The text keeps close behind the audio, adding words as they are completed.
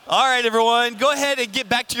All right, everyone, go ahead and get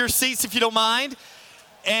back to your seats if you don't mind.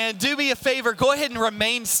 And do me a favor, go ahead and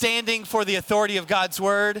remain standing for the authority of God's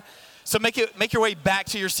word. So make your way back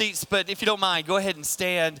to your seats, but if you don't mind, go ahead and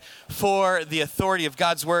stand for the authority of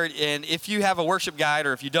God's word. And if you have a worship guide,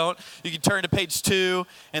 or if you don't, you can turn to page 2,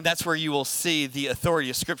 and that's where you will see the authority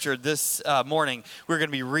of Scripture. This morning, we're going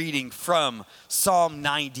to be reading from Psalm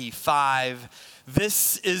 95.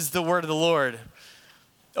 This is the word of the Lord.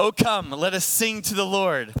 Oh, come, let us sing to the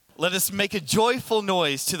Lord. Let us make a joyful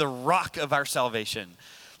noise to the rock of our salvation.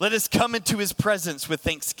 Let us come into his presence with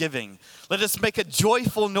thanksgiving. Let us make a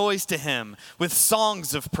joyful noise to him with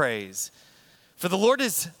songs of praise. For the Lord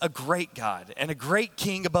is a great God and a great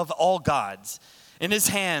King above all gods. In his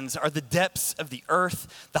hands are the depths of the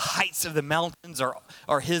earth. The heights of the mountains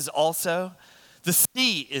are his also. The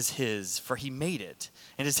sea is his, for he made it,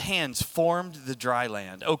 and his hands formed the dry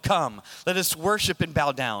land. Oh, come, let us worship and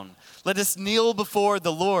bow down. Let us kneel before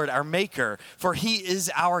the Lord, our Maker, for he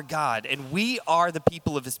is our God, and we are the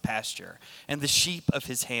people of his pasture and the sheep of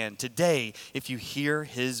his hand. Today, if you hear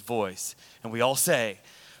his voice, and we all say,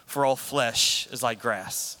 for all flesh is like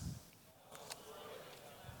grass.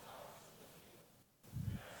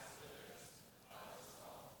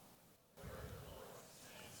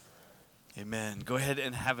 Amen. Go ahead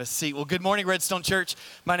and have a seat. Well, good morning, Redstone Church.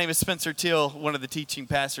 My name is Spencer Teal, one of the teaching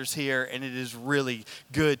pastors here, and it is really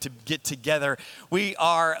good to get together. We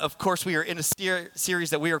are in a series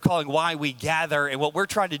that we are calling Why We Gather, and what we're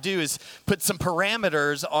trying to do is put some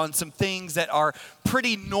parameters on some things that are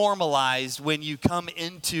pretty normalized when you come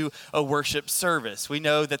into a worship service. We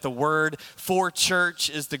know that the word for church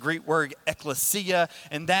is the Greek word ekklesia,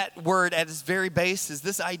 and that word at its very base is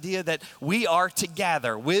this idea that we are to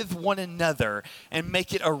gather with one another and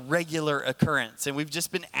make it a regular occurrence. And we've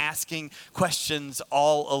just been asking questions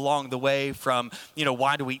all along the way from,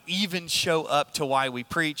 why do we even show up to why we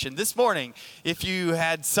preach? And this morning, if you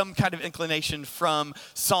had some kind of inclination from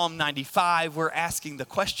Psalm 95, we're asking the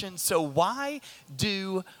question, so why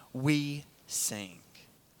do we sing?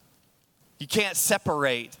 You can't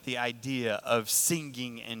separate the idea of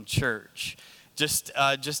singing in church. Just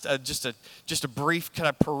a brief kind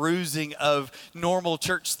of perusing of normal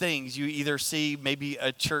church things. You either see maybe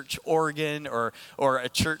a church organ or a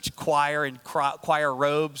church choir in choir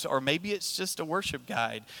robes, or maybe it's just a worship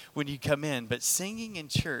guide when you come in. But singing and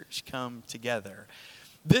church come together.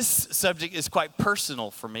 This subject is quite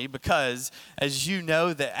personal for me because, as you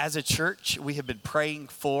know, that as a church, we have been praying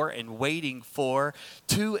for and waiting for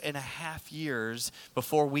 2.5 years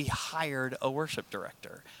before we hired a worship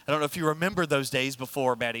director. I don't know if you remember those days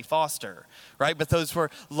before Maddie Foster, right? But those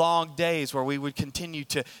were long days where we would continue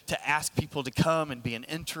to ask people to come and be an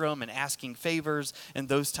interim and asking favors and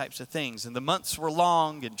those types of things. And the months were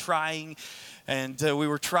long and trying, and we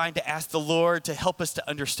were trying to ask the Lord to help us to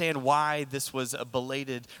understand why this was a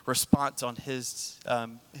belated response on his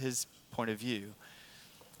point of view.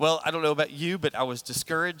 Well, I don't know about you, but I was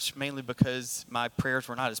discouraged mainly because my prayers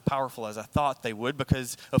were not as powerful as I thought they would,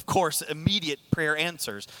 because, of course, immediate prayer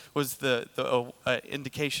answers was the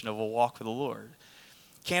indication of a walk with the Lord.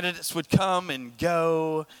 Candidates would come and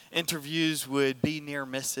go, interviews would be near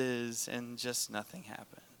misses, and just nothing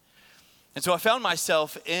happened. And so I found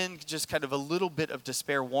myself in just kind of a little bit of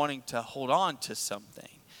despair, wanting to hold on to something.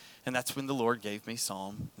 And that's when the Lord gave me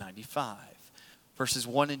Psalm 95, verses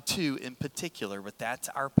 1 and 2 in particular, but that's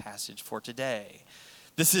our passage for today.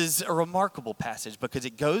 This is a remarkable passage because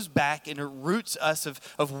it goes back and it roots us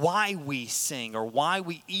of why we sing or why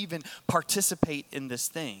we even participate in this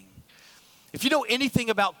thing. If you know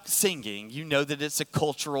anything about singing, you know that it's a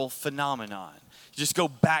cultural phenomenon. You just go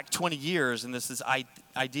back 20 years and this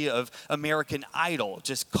idea of American Idol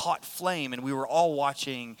just caught flame, and we were all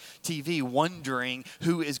watching TV wondering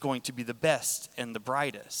who is going to be the best and the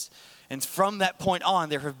brightest. And from that point on,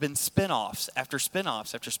 there have been spinoffs after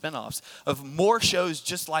spinoffs after spinoffs of more shows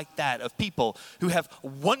just like that, of people who have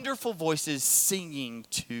wonderful voices singing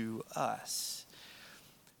to us.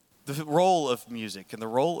 The role of music and the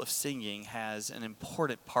role of singing has an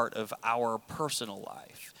important part of our personal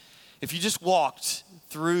life. If you just walked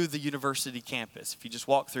through the university campus, if you just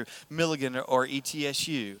walked through Milligan or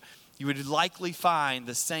ETSU, you would likely find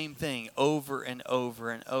the same thing over and over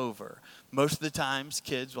and over. Most of the times,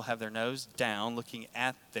 kids will have their nose down looking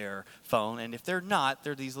at their phone, and if they're not,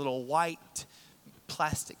 they're these little white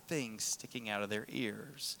plastic things sticking out of their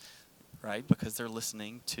ears, right? Because they're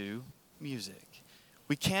listening to music.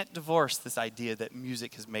 We can't divorce this idea that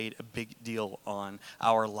music has made a big deal on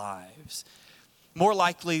our lives. More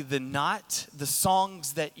likely than not, the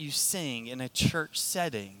songs that you sing in a church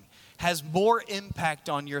setting has more impact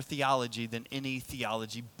on your theology than any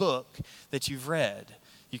theology book that you've read.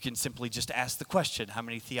 You can simply just ask the question, how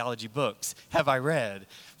many theology books have I read?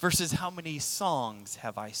 Versus how many songs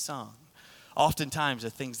have I sung? Oftentimes, the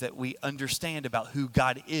things that we understand about who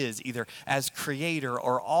God is, either as creator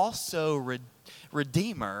or also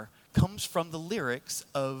redeemer, comes from the lyrics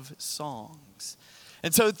of songs.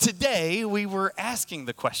 And so today we were asking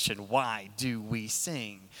the question, why do we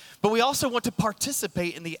sing? But we also want to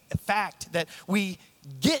participate in the fact that we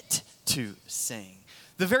get to sing.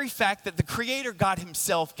 The very fact that the Creator God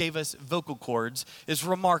himself gave us vocal cords is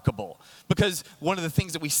remarkable, because one of the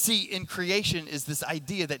things that we see in creation is this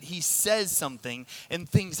idea that he says something and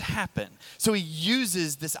things happen. So he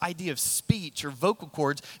uses this idea of speech or vocal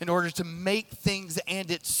cords in order to make things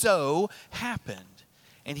and it so happened.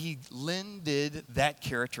 And he lended that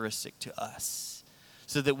characteristic to us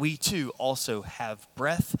so that we too also have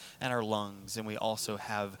breath in our lungs and we also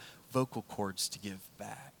have vocal cords to give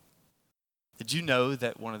back. Did you know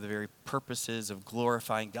that one of the very purposes of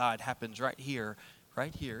glorifying God happens right here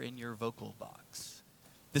in your vocal box?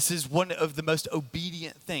 This is one of the most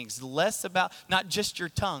obedient things, less about not just your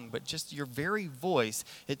tongue, but just your very voice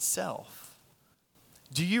itself.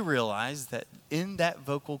 Do you realize that in that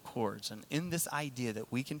vocal cords and in this idea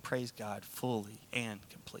that we can praise God fully and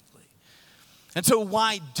completely? And so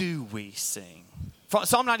why do we sing?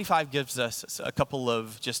 Psalm 95 gives us a couple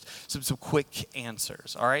of just some quick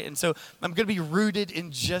answers, all right? And so I'm going to be rooted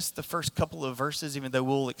in just the first couple of verses, even though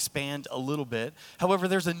we'll expand a little bit. However,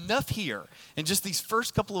 there's enough here in just these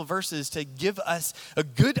first couple of verses to give us a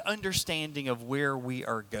good understanding of where we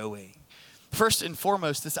are going. First and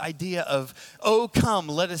foremost, this idea of, oh, come,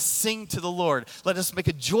 let us sing to the Lord. Let us make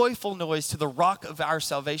a joyful noise to the rock of our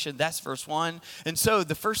salvation. That's verse 1. And so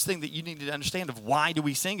the first thing that you need to understand of why do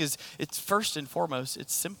we sing is it's first and foremost,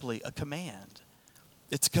 it's simply a command.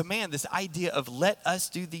 It's a command, this idea of let us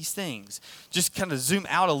do these things. Just kind of zoom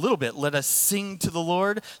out a little bit. Let us sing to the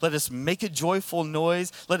Lord. Let us make a joyful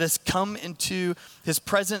noise. Let us come into his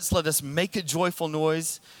presence. Let us make a joyful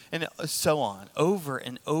noise. And so on. Over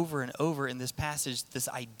and over and over in this passage, this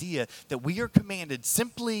idea that we are commanded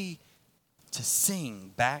simply to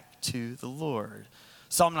sing back to the Lord.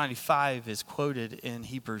 Psalm 95 is quoted in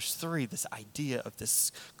Hebrews 3. This idea of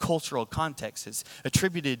this cultural context is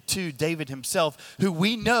attributed to David himself, who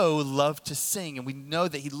we know loved to sing, and we know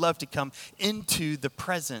that he loved to come into the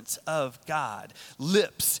presence of God.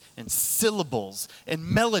 Lips and syllables and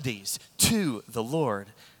melodies to the Lord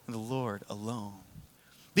and the Lord alone.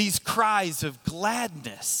 These cries of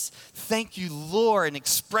gladness, thank you, Lord, an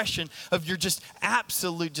expression of your just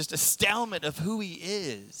absolute just astoundment of who he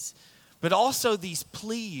is. But also these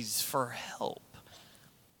pleas for help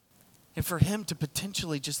and for him to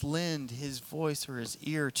potentially just lend his voice or his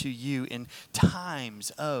ear to you in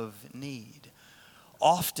times of need.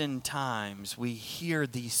 Oftentimes we hear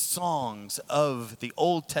these songs of the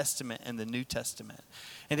Old Testament and the New Testament,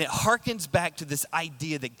 and it harkens back to this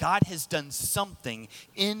idea that God has done something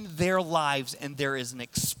in their lives and there is an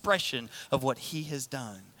expression of what he has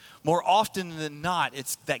done. More often than not,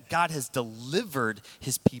 it's that God has delivered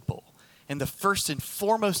his people. And the first and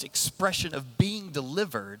foremost expression of being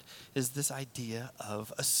delivered is this idea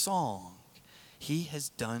of a song. He has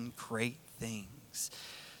done great things.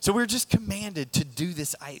 So we're just commanded to do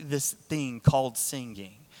this thing called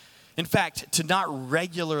singing. In fact, to not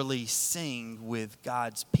regularly sing with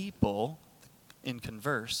God's people in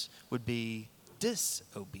converse would be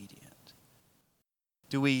disobedient.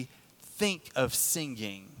 Do we think of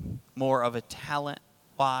singing more of a talent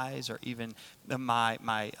wise or even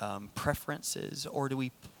my preferences, or do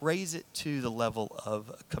we raise it to the level of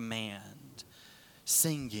a command?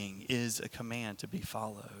 Singing is a command to be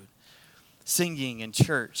followed. Singing and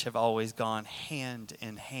church have always gone hand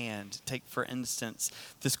in hand. Take, for instance,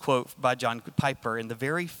 this quote by John Piper. In the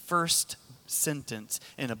very first sentence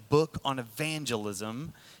in a book on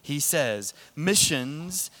evangelism, he says,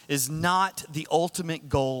 missions is not the ultimate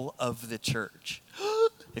goal of the church.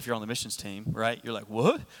 If you're on the missions team, right? You're like,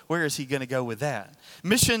 what? Where is he going to go with that?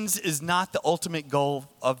 Missions is not the ultimate goal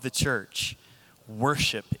of the church.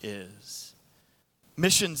 Worship is.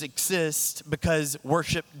 Missions exist because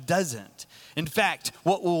worship doesn't. In fact,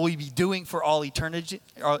 what will we be doing for all eternity?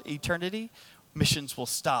 Missions will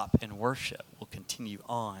stop and worship will continue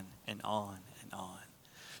on and on and on.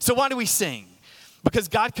 So why do we sing? Because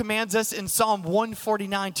God commands us in Psalm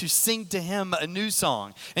 149 to sing to him a new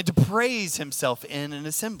song and to praise himself in an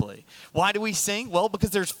assembly. Why do we sing? Well,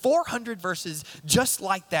 because there's 400 verses just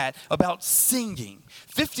like that about singing,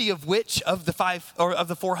 50 of which of the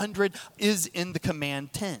 400 is in the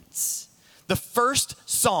command tense. The first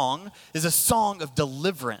song is a song of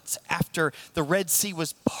deliverance after the Red Sea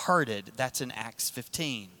was parted. That's in Acts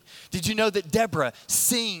 15. Did you know that Deborah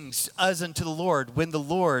sings as unto the Lord when the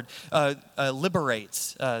Lord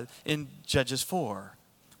liberates in Judges 4?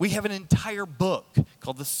 We have an entire book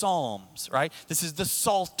called the Psalms, right? This is the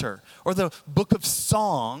Psalter, or the book of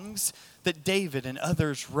songs that David and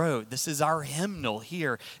others wrote. This is our hymnal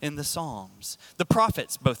here in the Psalms. The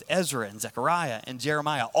prophets, both Ezra and Zechariah and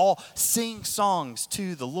Jeremiah, all sing songs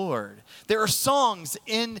to the Lord. There are songs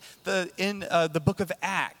in the book of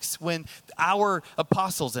Acts when our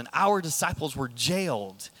apostles and our disciples were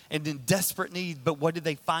jailed and in desperate need. But what did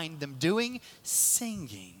they find them doing?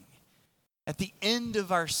 Singing. At the end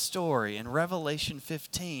of our story in Revelation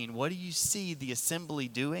 15, what do you see the assembly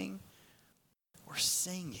doing? We're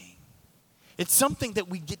singing. It's something that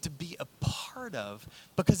we get to be a part of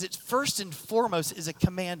because it first and foremost is a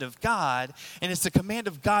command of God, and it's a command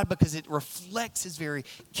of God because it reflects his very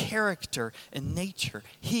character and nature.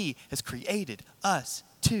 He has created us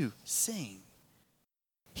to sing.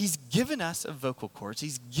 He's given us a vocal cords.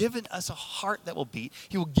 He's given us a heart that will beat.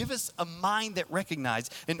 He will give us a mind that recognizes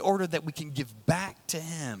in order that we can give back to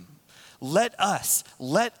him. Let us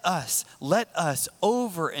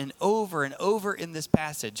over and over and over in this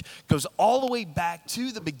passage goes all the way back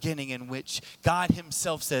to the beginning in which God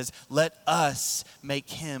himself says, let us make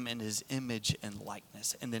him in his image and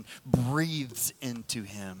likeness, and then breathes into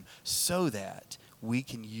him so that we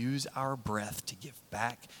can use our breath to give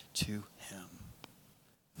back to him.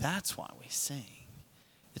 That's why we sing.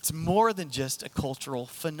 It's more than just a cultural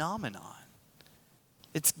phenomenon.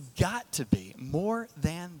 It's got to be more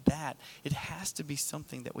than that. It has to be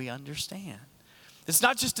something that we understand. It's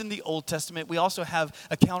not just in the Old Testament. We also have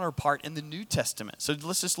a counterpart in the New Testament. So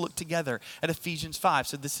let's just look together at Ephesians 5.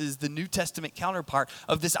 So this is the New Testament counterpart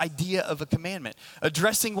of this idea of a commandment.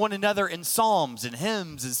 Addressing one another in psalms and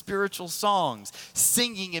hymns and spiritual songs.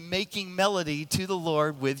 Singing and making melody to the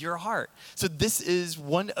Lord with your heart. So this is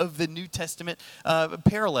one of the New Testament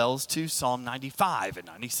parallels to Psalm 95 and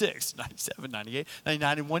 96, 97, 98,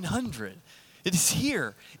 99, and 100. It is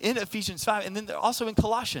here in Ephesians 5, and then also in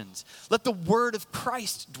Colossians. Let the word of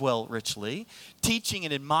Christ dwell richly, teaching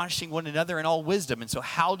and admonishing one another in all wisdom. And so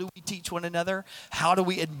how do we teach one another? How do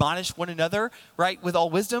we admonish one another, right, with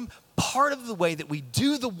all wisdom? Part of the way that we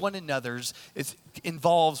do the one another's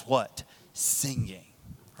involves what? Singing,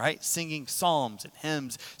 right? Singing psalms and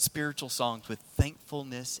hymns, spiritual songs with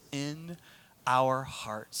thankfulness in our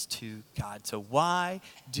hearts to God. So why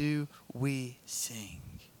do we sing?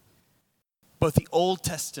 Both the Old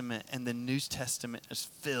Testament and the New Testament is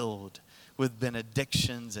filled with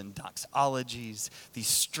benedictions and doxologies, these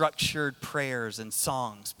structured prayers and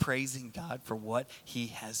songs praising God for what he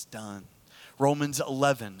has done. Romans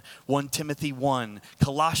 11, 1 Timothy 1,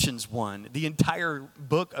 Colossians 1, the entire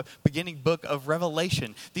beginning book of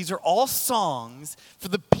Revelation. These are all songs for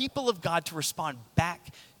the people of God to respond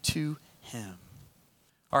back to him.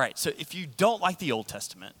 All right, so if you don't like the Old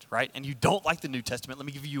Testament, right, and you don't like the New Testament, let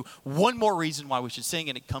me give you one more reason why we should sing,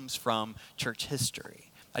 and it comes from church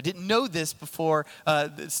history. I didn't know this before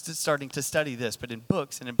starting to study this, but in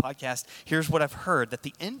books and in podcasts, here's what I've heard, that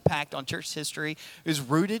the impact on church history is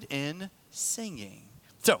rooted in singing.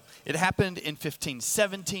 So, it happened in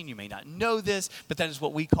 1517. You may not know this, but that is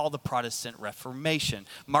what we call the Protestant Reformation.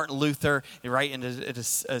 Martin Luther, right, in a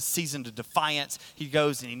season of defiance, he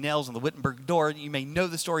goes and he nails on the Wittenberg door. You may know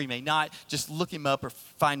the story, you may not. Just look him up or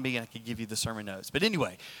find me and I can give you the sermon notes. But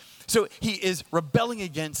anyway, so he is rebelling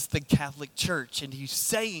against the Catholic Church, and he's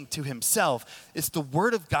saying to himself, it's the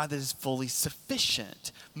Word of God that is fully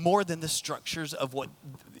sufficient, more than the structures of what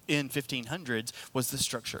in 1500s was the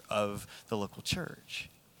structure of the local church.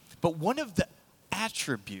 But one of the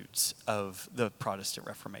attributes of the Protestant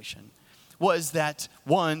Reformation was that,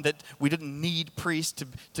 one, that we didn't need priests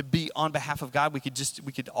to be on behalf of God. We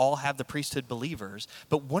could all have the priesthood believers.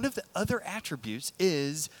 But one of the other attributes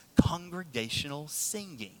is congregational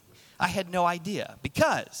singing. I had no idea,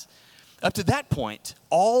 because up to that point,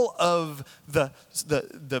 all of the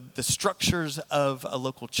structures of a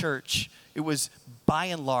local church, it was by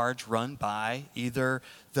and large run by either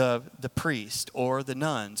the priest or the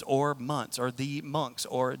nuns or monks or the monks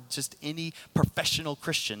or just any professional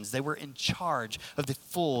Christians. They were in charge of the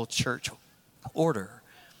full church order.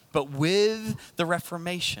 But with the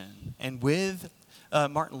Reformation and with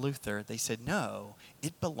Martin Luther, they said, no,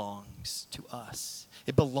 it belongs to us.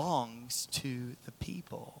 It belongs to the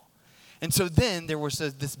people. And so then there was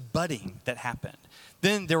this budding that happened.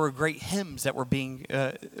 Then there were great hymns that were being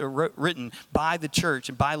written by the church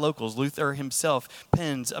and by locals. Luther himself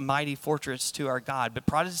pens A Mighty Fortress to Our God. But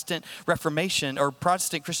Protestant Reformation, or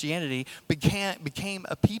Protestant Christianity, became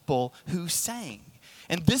a people who sang.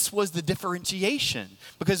 And this was the differentiation,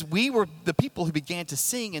 because we were the people who began to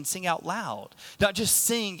sing and sing out loud. Not just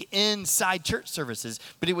sing inside church services,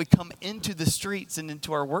 but it would come into the streets and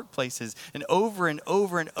into our workplaces. And over and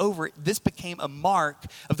over and over, this became a mark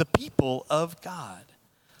of the people of God.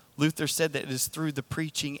 Luther said that it is through the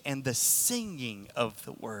preaching and the singing of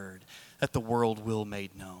the word that the world will be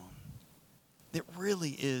made known. It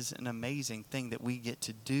really is an amazing thing that we get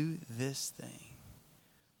to do this thing.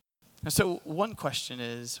 And so one question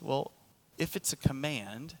is, well, if it's a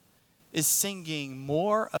command, is singing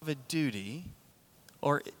more of a duty,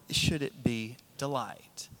 or should it be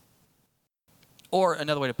delight? Or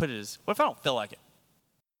another way to put it is, what if I don't feel like it?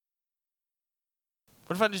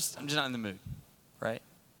 What if I'm just not in the mood, right?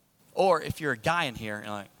 Or if you're a guy in here and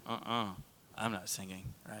you're like, I'm not singing,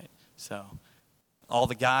 right? So all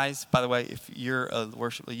the guys, by the way, if you're a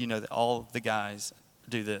worship leader, you know that all the guys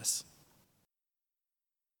do this.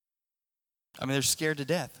 I mean, they're scared to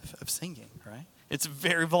death of singing, right? It's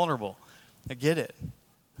very vulnerable. I get it.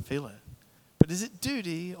 I feel it. But is it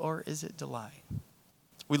duty or is it delight?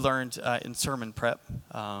 We learned in sermon prep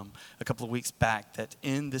a couple of weeks back that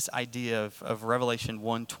in this idea of Revelation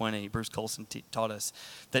 1:20, Bruce Colson taught us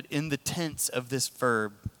that in the tense of this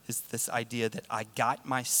verb is this idea that I got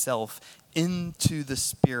myself into the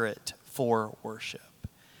Spirit for worship.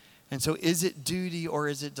 And so is it duty or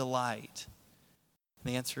is it delight?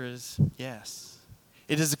 The answer is yes.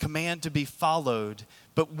 It is a command to be followed,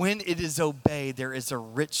 but when it is obeyed, there is a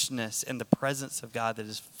richness in the presence of God that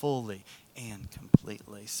is fully and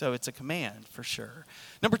completely. So it's a command for sure.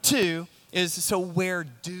 Number two is, so where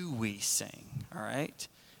do we sing? All right?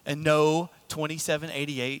 And no,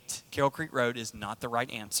 2788 Carroll Creek Road is not the right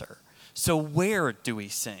answer. So where do we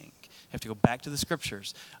sing? You have to go back to the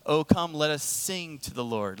scriptures. Oh, come, let us sing to the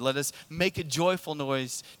Lord. Let us make a joyful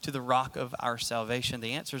noise to the rock of our salvation.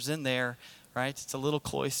 The answer's in there, right? It's a little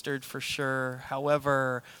cloistered for sure.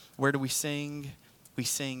 However, where do we sing? We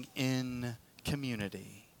sing in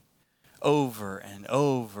community. Over and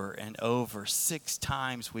over and over, 6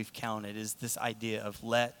 times we've counted, is this idea of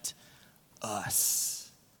let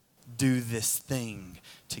us do this thing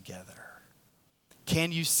together.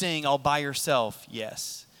 Can you sing all by yourself?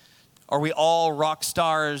 Yes. Are we all rock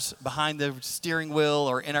stars behind the steering wheel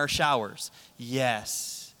or in our showers?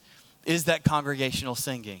 Yes. Is that congregational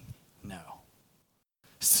singing? No.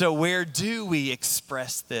 So where do we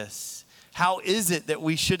express this? How is it that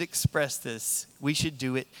we should express this? We should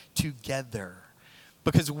do it together,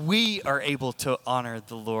 because we are able to honor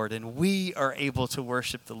the Lord, and we are able to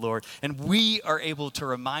worship the Lord, and we are able to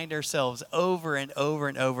remind ourselves over and over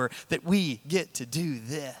and over that we get to do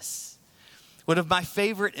this. One of my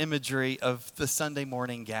favorite imagery of the Sunday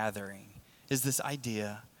morning gathering is this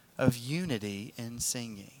idea of unity in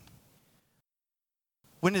singing.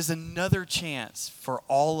 When is another chance for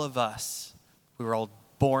all of us? We were all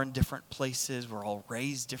born different places. We're all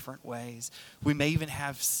raised different ways. We may even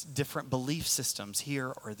have different belief systems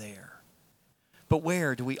here or there. But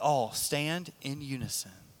where do we all stand in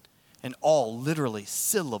unison and all literally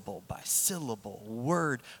syllable by syllable,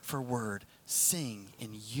 word for word, sing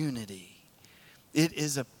in unity? It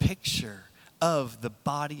is a picture of the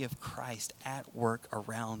body of Christ at work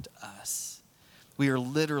around us. We are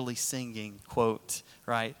literally singing, quote,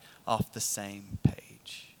 right, off the same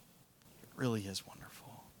page. It really is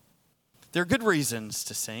wonderful. There are good reasons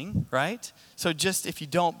to sing, right? So just if you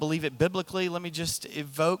don't believe it biblically, let me just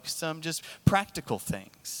evoke some just practical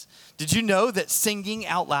things. Did you know that singing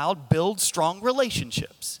out loud builds strong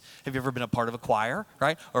relationships? Have you ever been a part of a choir,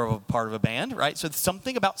 right? Or a part of a band, right? So it's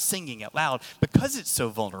something about singing out loud, because it's so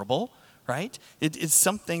vulnerable, right? It is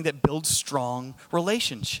something that builds strong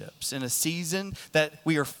relationships. In a season that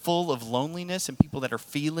we are full of loneliness and people that are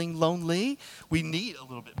feeling lonely, we need a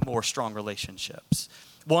little bit more strong relationships.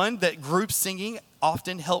 One, that group singing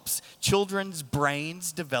often helps children's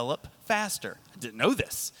brains develop faster. I didn't know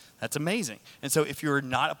this. That's amazing. And so if you're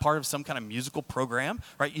not a part of some kind of musical program,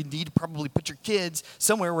 right, you need to probably put your kids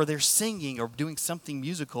somewhere where they're singing or doing something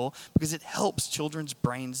musical, because it helps children's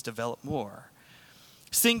brains develop more.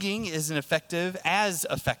 Singing is effective as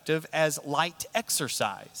light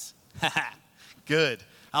exercise. Good.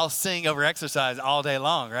 I'll sing over exercise all day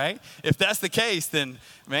long, right? If that's the case, then,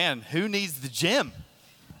 man, who needs the gym?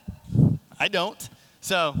 I don't.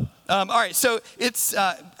 So, all right. So it's,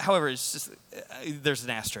 however, it's just, there's an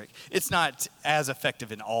asterisk. It's not as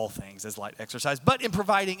effective in all things as light exercise, but in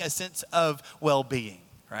providing a sense of well-being,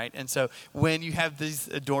 right? And so when you have this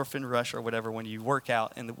endorphin rush or whatever, when you work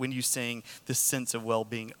out and when you sing, this sense of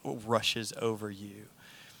well-being rushes over you.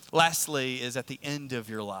 Lastly is at the end of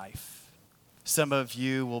your life, some of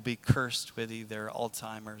you will be cursed with either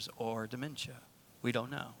Alzheimer's or dementia. We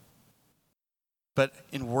don't know. But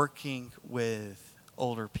in working with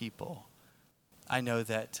older people, I know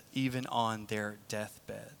that even on their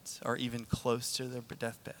deathbeds or even close to their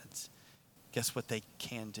deathbeds, guess what they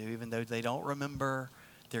can do? Even though they don't remember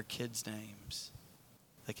their kids' names,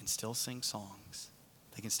 they can still sing songs.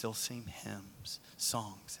 They can still sing hymns,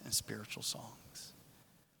 songs, and spiritual songs.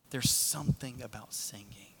 There's something about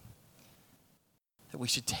singing that we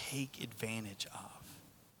should take advantage of.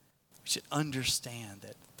 We should understand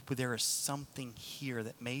that there is something here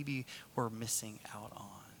that maybe we're missing out on.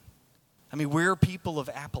 I mean, we're people of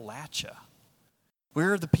Appalachia.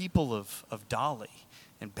 We're the people of Dolly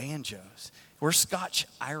and banjos. We're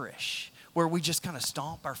Scotch-Irish, where we just kind of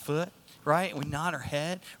stomp our foot, right? And we nod our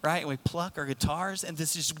head, right? And we pluck our guitars. And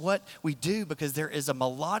this is what we do because there is a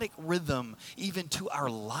melodic rhythm even to our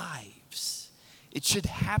lives. It should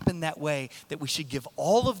happen that way, that we should give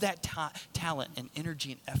all of that talent and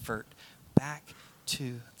energy and effort back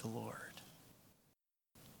to the Lord.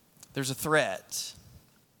 There's a threat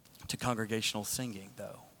to congregational singing,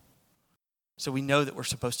 though. So we know that we're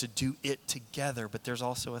supposed to do it together, but there's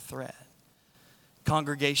also a threat.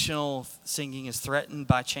 Congregational singing is threatened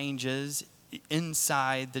by changes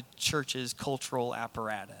inside the church's cultural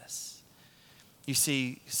apparatus. You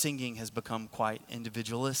see, singing has become quite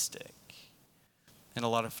individualistic. In a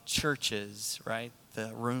lot of churches, right,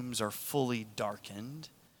 the rooms are fully darkened.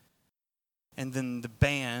 And then the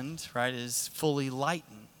band, right, is fully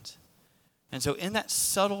lightened. And so in that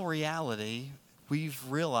subtle reality, we've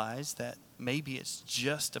realized that maybe it's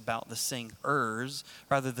just about the singers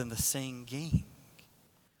rather than the singing.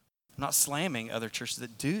 I'm not slamming other churches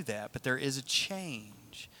that do that, but there is a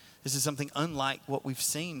change. This is something unlike what we've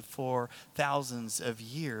seen for thousands of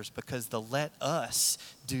years, because the let us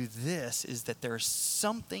do this is that there's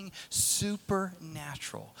something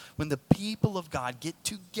supernatural when the people of God get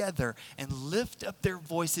together and lift up their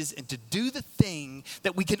voices and to do the thing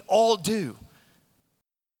that we can all do.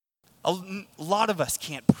 A lot of us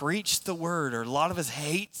can't preach the word, or a lot of us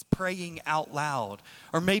hate praying out loud,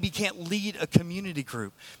 or maybe can't lead a community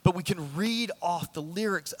group, but we can read off the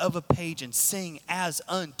lyrics of a page and sing as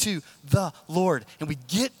unto the Lord, and we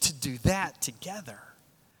get to do that together.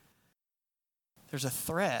 There's a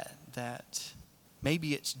threat that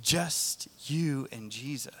maybe it's just you and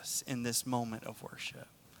Jesus in this moment of worship,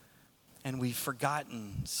 and we've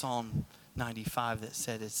forgotten Psalm 95 that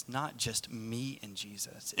said it's not just me and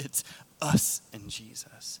Jesus, it's us and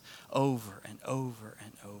Jesus over and over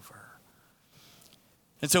and over.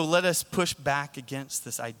 And so let us push back against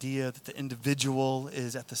this idea that the individual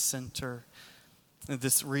is at the center,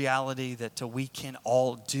 this reality that we can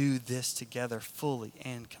all do this together fully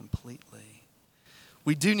and completely.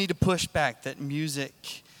 We do need to push back that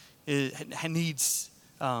music needs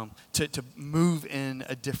to move in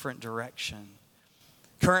a different direction.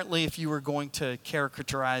 Currently, if you were going to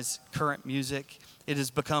characterize current music, it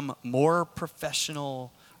has become more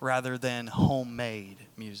professional rather than homemade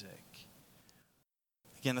music.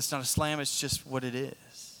 Again, that's not a slam, it's just what it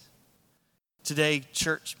is. Today,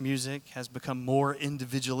 church music has become more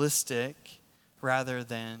individualistic rather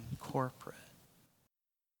than corporate.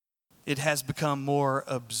 It has become more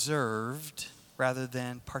observed rather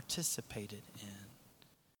than participated in.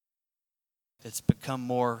 It's become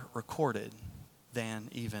more recorded than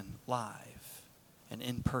even live and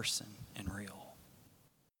in person and real.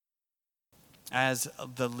 As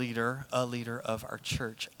a leader of our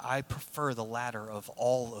church, I prefer the latter of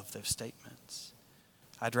all of those statements.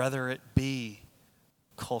 I'd rather it be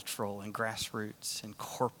cultural and grassroots and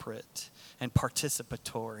corporate and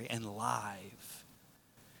participatory and live.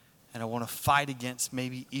 And I want to fight against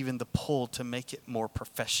maybe even the pull to make it more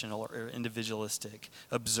professional or individualistic,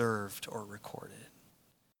 observed or recorded.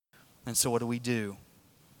 And so what do?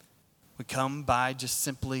 We come by just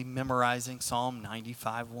simply memorizing Psalm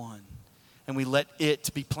 95:1. And we let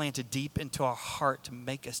it be planted deep into our heart to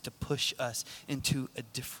make us, to push us into a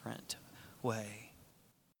different way.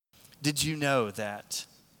 Did you know that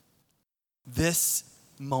this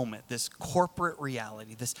moment, this corporate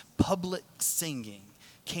reality, this public singing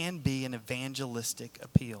can be an evangelistic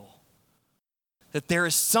appeal? That there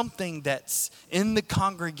is something that's in the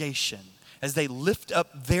congregation as they lift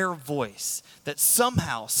up their voice, that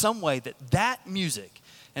somehow, some way, that music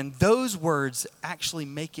and those words actually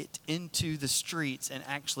make it into the streets and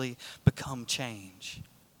actually become change.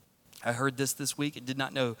 I heard this week and did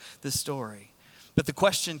not know this story. But the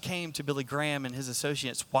question came to Billy Graham and his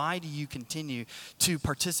associates, why do you continue to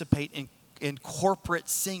participate in corporate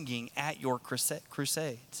singing at your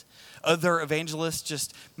crusades. Other evangelists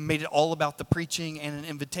just made it all about the preaching and an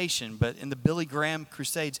invitation. But in the Billy Graham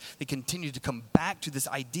crusades, they continued to come back to this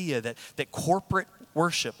idea that corporate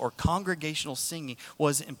worship or congregational singing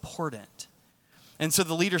was important. And so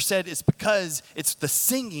the leader said it's because it's the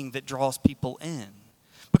singing that draws people in.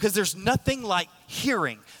 Because there's nothing like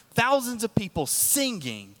hearing thousands of people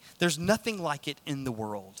singing. There's nothing like it in the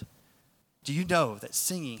world. Do you know that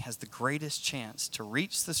singing has the greatest chance to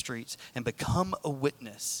reach the streets and become a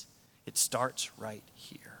witness? It starts right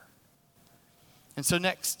here. And so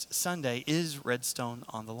next Sunday is Redstone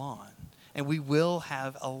on the Lawn. And we will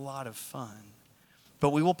have a lot of fun.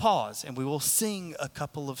 But we will pause and we will sing a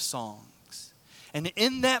couple of songs. And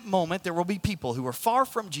in that moment, there will be people who are far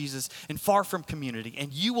from Jesus and far from community.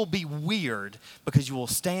 And you will be weird because you will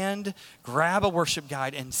stand, grab a worship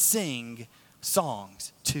guide, and sing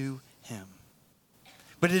songs to Him.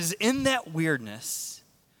 But it is in that weirdness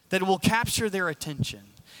that it will capture their attention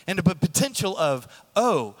and the potential of,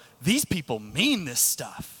 oh, these people mean this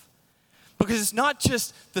stuff. Because it's not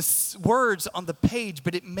just the words on the page,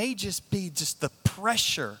 but it may just be just the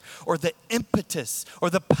pressure or the impetus or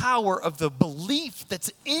the power of the belief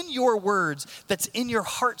that's in your words, that's in your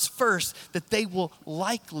hearts first, that they will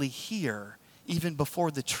likely hear even before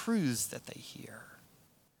the truths that they hear.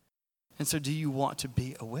 And so do you want to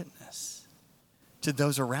be a witness to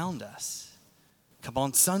those around us? Come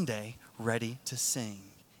on Sunday, ready to sing.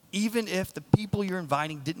 Even if the people you're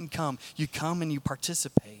inviting didn't come, you come and you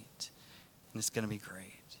participate. And it's going to be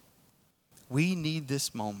great. We need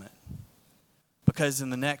this moment because in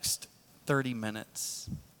the next 30 minutes,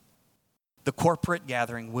 the corporate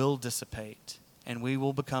gathering will dissipate and we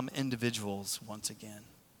will become individuals once again.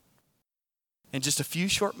 In just a few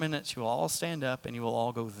short minutes, you will all stand up and you will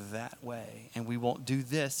all go that way. And we won't do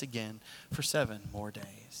this again for 7 more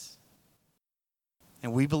days.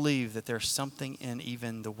 And we believe that there's something in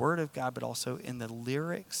even the Word of God, but also in the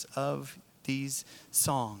lyrics of these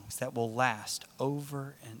songs that will last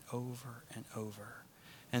over and over and over.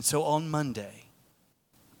 And so on Monday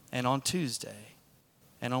and on Tuesday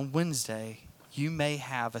and on Wednesday, you may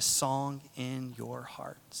have a song in your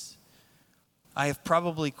hearts. I have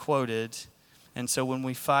probably quoted, and so when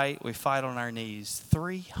we fight on our knees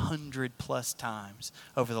 300 plus times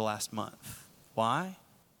over the last month. Why?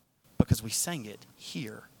 Because we sang it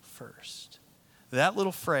here first. That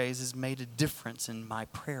little phrase has made a difference in my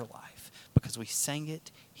prayer life because we sang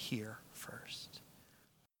it here first.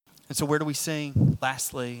 And so where do we sing?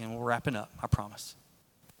 Lastly, and we're wrapping up, I promise.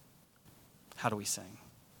 How do we sing?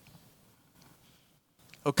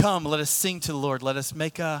 Oh, come, let us sing to the Lord. Let us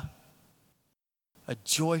make a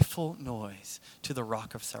joyful noise to the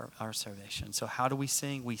rock of our salvation. So how do we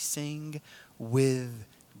sing? We sing with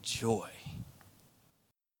joy.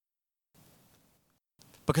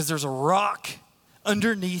 Because there's a rock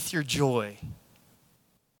underneath your joy.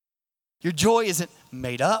 Your joy isn't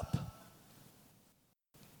made up.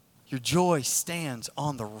 Your joy stands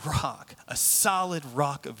on the rock, a solid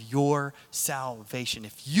rock of your salvation.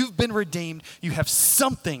 If you've been redeemed, you have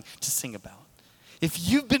something to sing about. If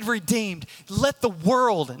you've been redeemed, let the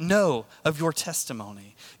world know of your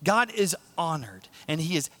testimony. God is honored, and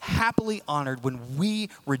He is happily honored when we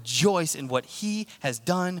rejoice in what He has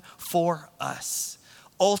done for us.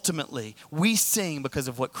 Ultimately, we sing because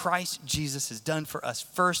of what Christ Jesus has done for us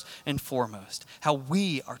first and foremost. How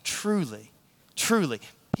we are truly, truly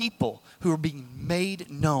people who are being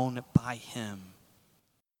made known by Him.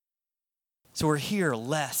 So we're here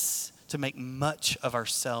less to make much of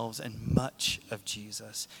ourselves and much of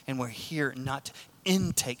Jesus. And we're here not to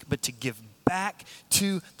intake, but to give back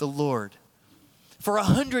to the Lord. For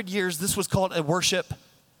 100 years, this was called a worship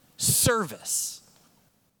service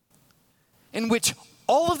in which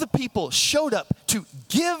all of the people showed up to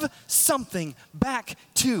give something back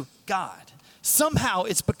to God. Somehow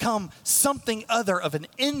it's become something other of an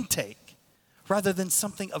intake rather than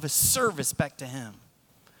something of a service back to Him.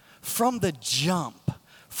 From the jump,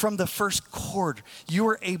 from the first chord, you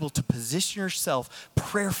are able to position yourself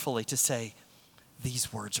prayerfully to say,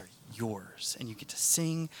 these words are yours, and you get to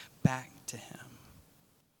sing back to Him.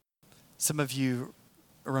 Some of you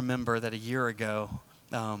remember that a year ago,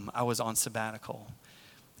 I was on sabbatical.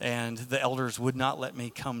 And the elders would not let me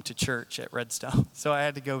come to church at Redstone. So I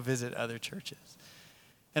had to go visit other churches.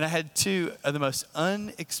 And I had 2 of the most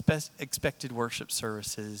unexpected worship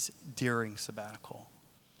services during sabbatical.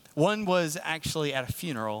 One was actually at a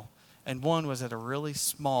funeral, and one was at a really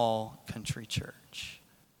small country church.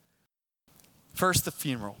 First, the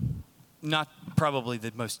funeral. Not probably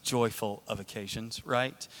the most joyful of occasions,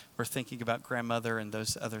 right? We're thinking about grandmother and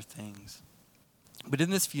those other things. But in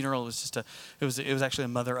this funeral, it was actually a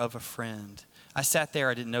mother of a friend. I sat there.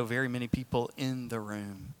 I didn't know very many people in the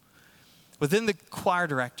room. But then the choir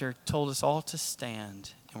director told us all to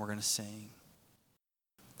stand, and we're going to sing.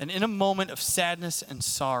 And in a moment of sadness and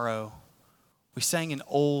sorrow, we sang an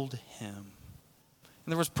old hymn. And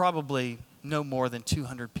there was probably no more than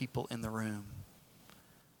 200 people in the room.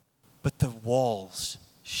 But the walls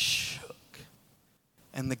shook,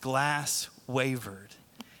 and the glass wavered,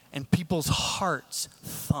 and people's hearts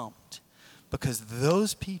thumped, because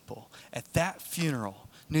those people at that funeral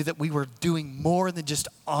knew that we were doing more than just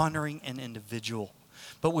honoring an individual,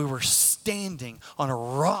 but we were standing on a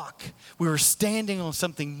rock. We were standing on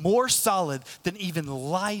something more solid than even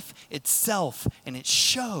life itself, and it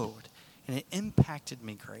showed, and it impacted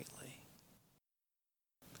me greatly.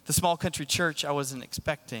 The small country church, I wasn't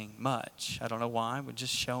expecting much. I don't know why, but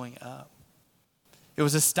just showing up. It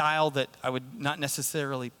was a style that I would not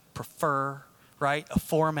necessarily prefer, right? A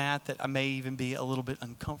format that I may even be a little bit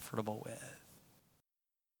uncomfortable with.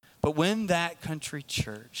 But when that country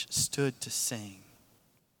church stood to sing,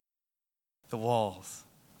 the walls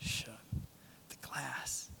shook, the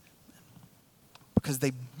glass, because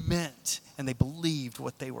they meant and they believed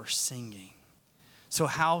what they were singing. So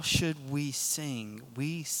how should we sing?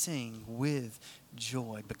 We sing with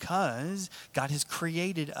joy because God has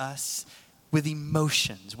created us with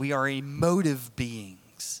emotions. We are emotive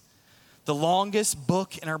beings. The longest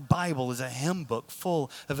book in our Bible is a hymn book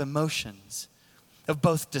full of emotions, of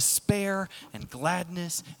both despair and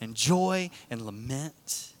gladness and joy and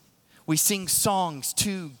lament. We sing songs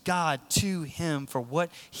to God, to Him for what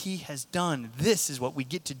He has done. This is what we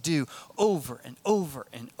get to do over and over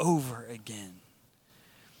and over again.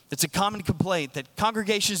 It's a common complaint that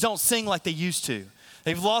congregations don't sing like they used to.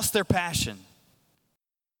 They've lost their passion.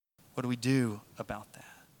 What do we do about that?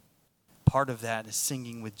 Part of that is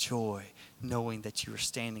singing with joy, knowing that you are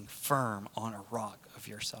standing firm on a rock of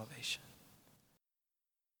your salvation.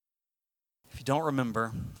 If you don't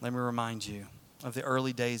remember, let me remind you of the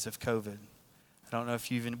early days of COVID. I don't know if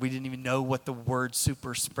we didn't even know what the word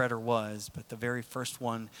super spreader was, but the very first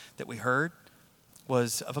one that we heard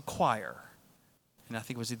was of a choir. And I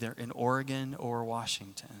think it was either in Oregon or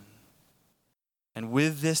Washington. And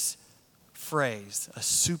with this phrase, a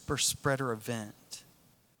super spreader event,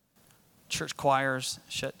 church choirs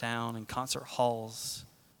shut down and concert halls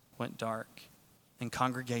went dark. And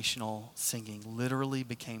congregational singing literally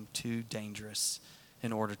became too dangerous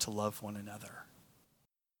in order to love one another.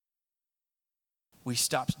 We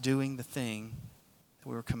stopped doing the thing that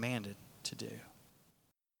we were commanded to do.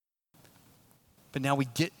 But now we're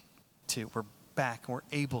back and we're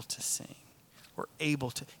able to sing. We're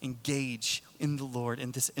able to engage in the Lord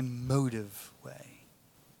in this emotive way.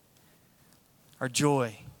 Our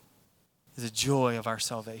joy is a joy of our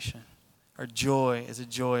salvation. Our joy is a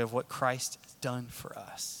joy of what Christ has done for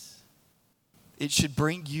us. It should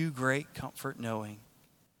bring you great comfort knowing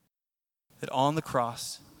that on the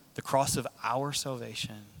cross of our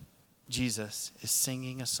salvation, Jesus is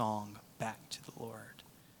singing a song back to the Lord.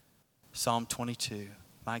 Psalm 22,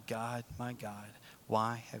 my God,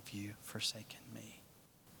 why have you forsaken me?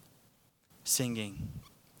 Singing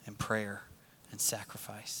and prayer and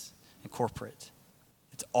sacrifice and corporate.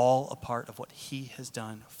 It's all a part of what He has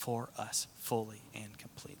done for us fully and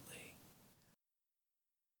completely.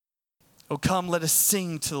 Oh, come, let us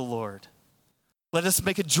sing to the Lord. Let us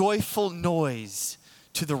make a joyful noise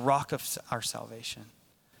to the rock of our salvation.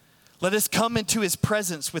 Let us come into His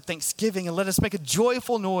presence with thanksgiving and let us make a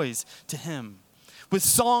joyful noise to Him with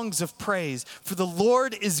songs of praise. For the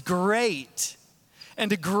Lord is great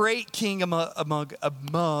and a great King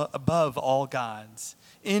above all gods.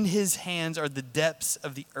 In His hands are the depths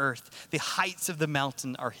of the earth. The heights of the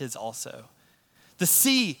mountain are His also. The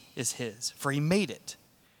sea is His, for He made it,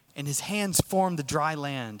 and His hands formed the dry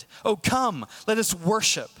land. Oh, come, let us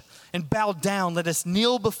worship and bow down. Let us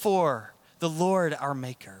kneel before the Lord our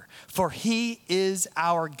Maker. For He is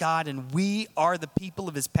our God, and we are the people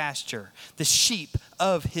of His pasture, the sheep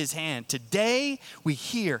of His hand. Today we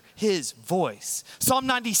hear His voice. Psalm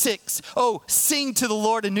 96, oh, sing to the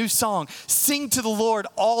Lord a new song. Sing to the Lord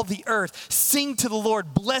all the earth. Sing to the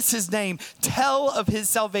Lord, bless His name. Tell of His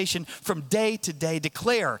salvation from day to day.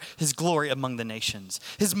 Declare His glory among the nations.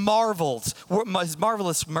 His marvelous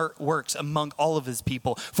works among all of His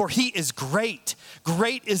people. For He is great.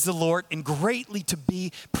 Great is the Lord, and greatly to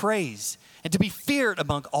be praised and to be feared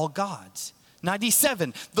among all gods.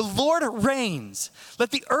 97, the Lord reigns.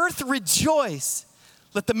 Let the earth rejoice.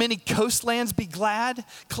 Let the many coastlands be glad.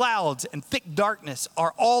 Clouds and thick darkness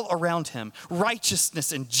are all around him.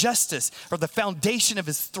 Righteousness and justice are the foundation of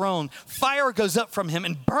his throne. Fire goes up from him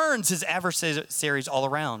and burns his adversaries all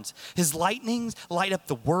around. His lightnings light up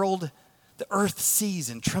the world. The earth sees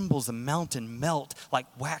and trembles, the mountain melt like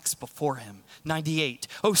wax before him. 98.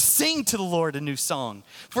 Oh, sing to the Lord a new song,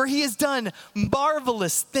 for he has done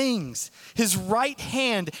marvelous things. His right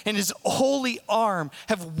hand and his holy arm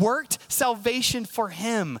have worked salvation for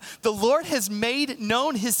him. The Lord has made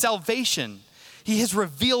known his salvation. He has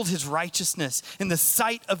revealed his righteousness in the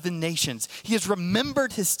sight of the nations. He has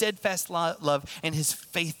remembered his steadfast love and his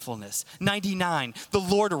faithfulness. 99. The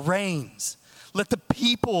Lord reigns. Let the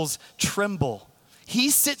peoples tremble. He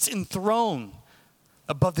sits enthroned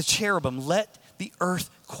above the cherubim. Let the earth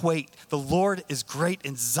quake. The Lord is great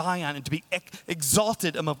in Zion and to be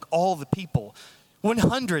exalted among all the people.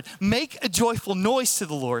 100. Make a joyful noise to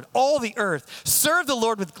the Lord, all the earth. Serve the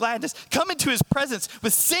Lord with gladness. Come into his presence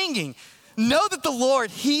with singing. Know that the Lord,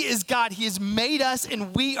 he is God. He has made us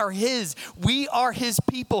and we are his. We are his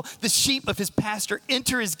people, the sheep of his pasture.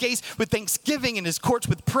 Enter his gates with thanksgiving and his courts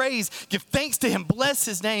with praise. Give thanks to him. Bless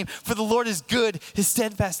his name. For the Lord is good. His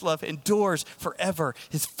steadfast love endures forever.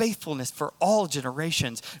 His faithfulness for all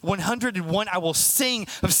generations. 101. I will sing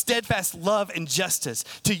of steadfast love and justice.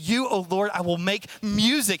 To you, O Lord, I will make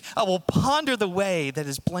music. I will ponder the way that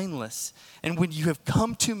is blameless. And when you have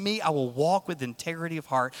come to me, I will walk with integrity of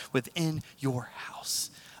heart within your house.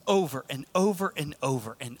 Over and over and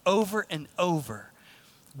over and over and over,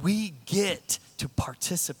 we get to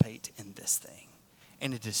participate in this thing.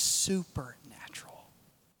 And it is supernatural.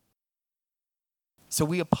 So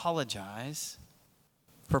we apologize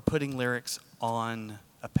for putting lyrics on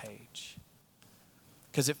a page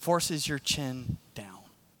because it forces your chin down.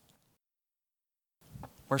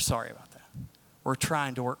 We're sorry about that. We're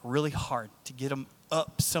trying to work really hard to get them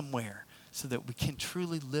up somewhere so that we can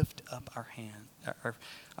truly lift up our hand,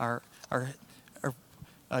 our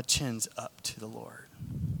chins up to the Lord.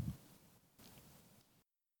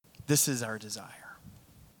 This is our desire.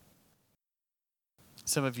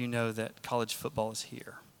 Some of you know that college football is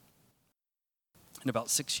here. And about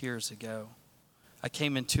 6 years ago, I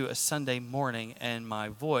came into a Sunday morning and my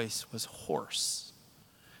voice was hoarse.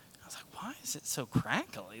 I was like, why is it so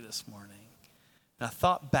crackly this morning? And I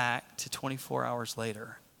thought back to 24 hours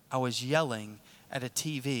later. I was yelling at a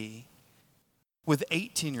TV with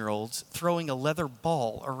 18-year-olds throwing a leather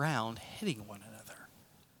ball around, hitting one another.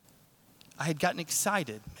 I had gotten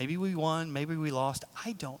excited. Maybe we won, maybe we lost.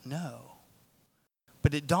 I don't know.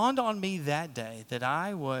 But it dawned on me that day that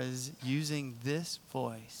I was using this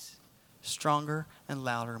voice stronger and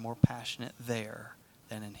louder, more passionate there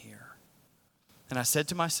than in here. And I said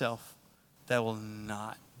to myself, that will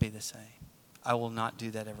not be the same. I will not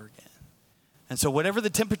do that ever again. And so whatever the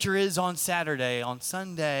temperature is on Saturday, on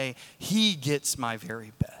Sunday, he gets my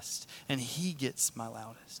very best. And he gets my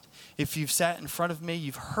loudest. If you've sat in front of me,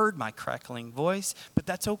 you've heard my crackling voice, but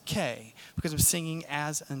that's okay because I'm singing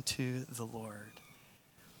as unto the Lord.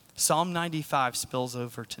 Psalm 95 spills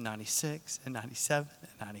over to 96 and 97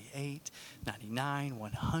 and 98, 99,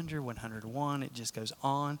 100, 101. It just goes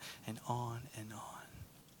on and on and on.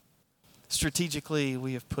 Strategically,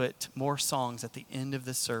 we have put more songs at the end of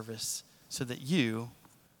the service so that you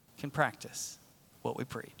can practice what we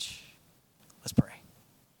preach. Let's pray.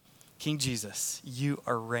 King Jesus, you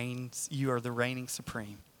are the reigning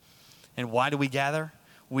supreme. And why do we gather?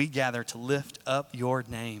 We gather to lift up your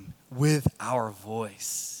name with our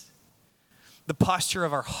voice. The posture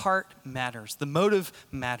of our heart matters. The motive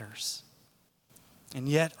matters. And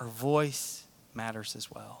yet our voice matters as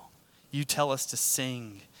well. You tell us to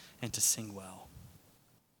sing and to sing well.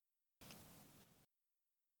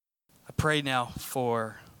 I pray now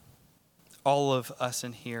for all of us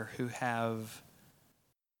in here who have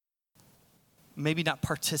maybe not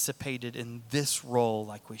participated in this role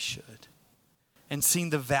like we should and seen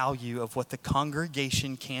the value of what the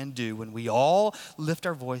congregation can do when we all lift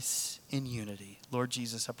our voice in unity. Lord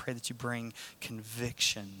Jesus, I pray that you bring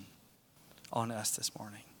conviction on us this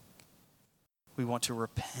morning. We want to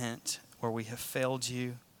repent where we have failed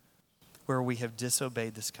you, where we have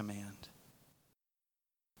disobeyed this command.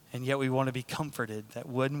 And yet we want to be comforted that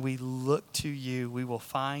when we look to you, we will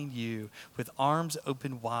find you with arms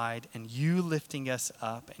open wide and you lifting us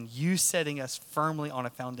up and you setting us firmly on a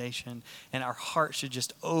foundation, and our heart should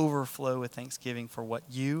just overflow with thanksgiving for what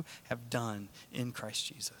you have done in Christ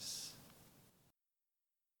Jesus.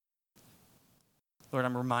 Lord,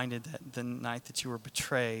 I'm reminded that the night that you were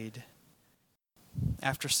betrayed,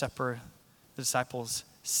 after supper, the disciples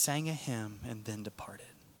sang a hymn and then departed.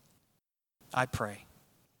 I pray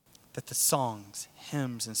that the songs,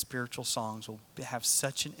 hymns, and spiritual songs will have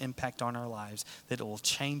such an impact on our lives that it will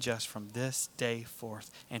change us from this day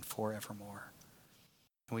forth and forevermore.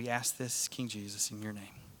 And we ask this, King Jesus, in your name.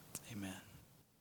 Amen.